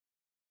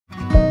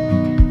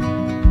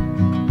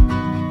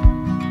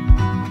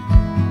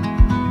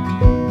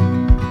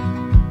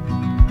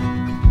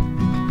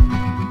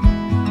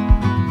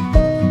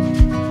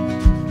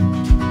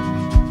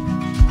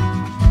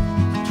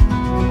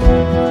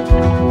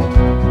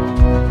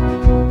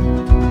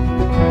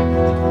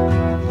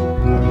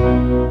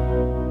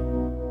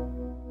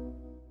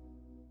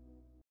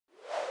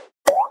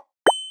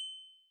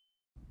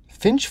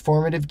Finch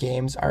Formative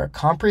Games are a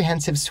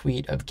comprehensive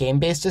suite of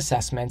game-based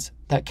assessments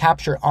that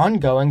capture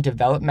ongoing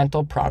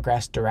developmental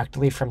progress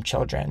directly from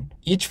children.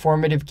 Each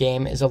formative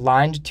game is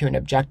aligned to an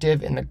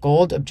objective in the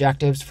GOLD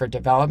objectives for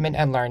development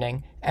and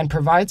learning and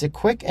provides a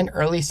quick and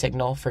early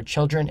signal for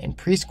children in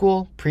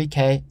preschool,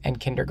 pre-K,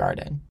 and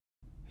kindergarten.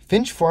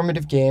 Finch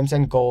Formative Games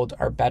and GOLD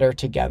are better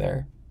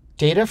together.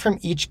 Data from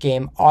each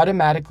game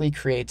automatically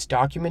creates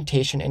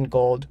documentation in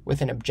GOLD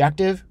with an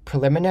objective,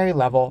 preliminary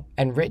level,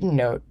 and written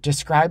note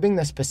describing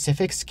the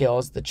specific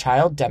skills the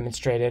child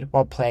demonstrated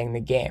while playing the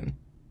game.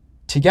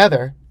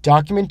 Together,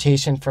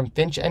 documentation from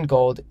Finch and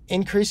GOLD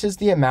increases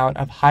the amount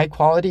of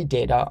high-quality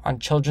data on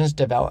children's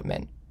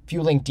development,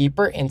 fueling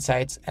deeper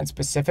insights and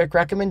specific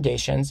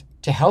recommendations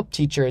to help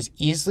teachers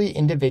easily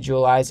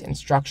individualize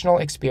instructional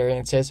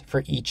experiences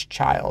for each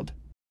child.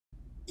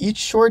 Each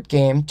short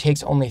game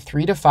takes only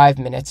 3 to 5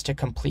 minutes to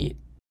complete.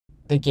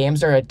 The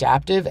games are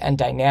adaptive and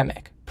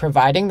dynamic,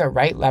 providing the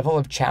right level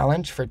of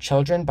challenge for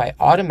children by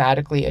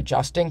automatically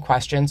adjusting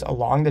questions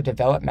along the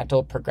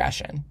developmental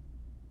progression.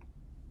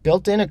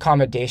 Built-in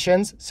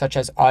accommodations, such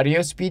as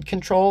audio speed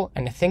control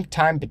and think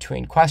time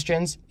between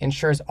questions,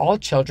 ensures all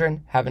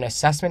children have an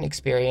assessment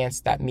experience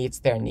that meets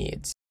their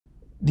needs.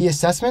 The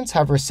assessments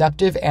have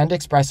receptive and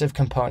expressive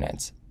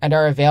components and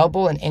are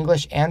available in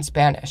English and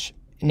Spanish,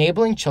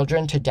 enabling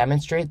children to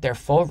demonstrate their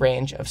full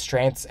range of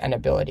strengths and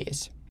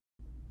abilities.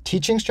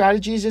 Teaching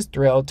Strategies is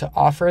thrilled to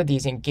offer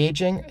these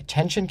engaging,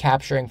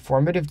 attention-capturing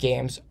formative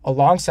games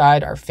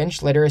alongside our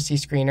Finch Literacy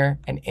Screener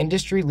and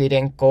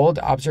industry-leading GOLD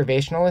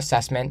observational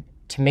assessment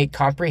to make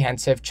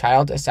comprehensive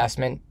child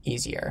assessment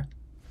easier.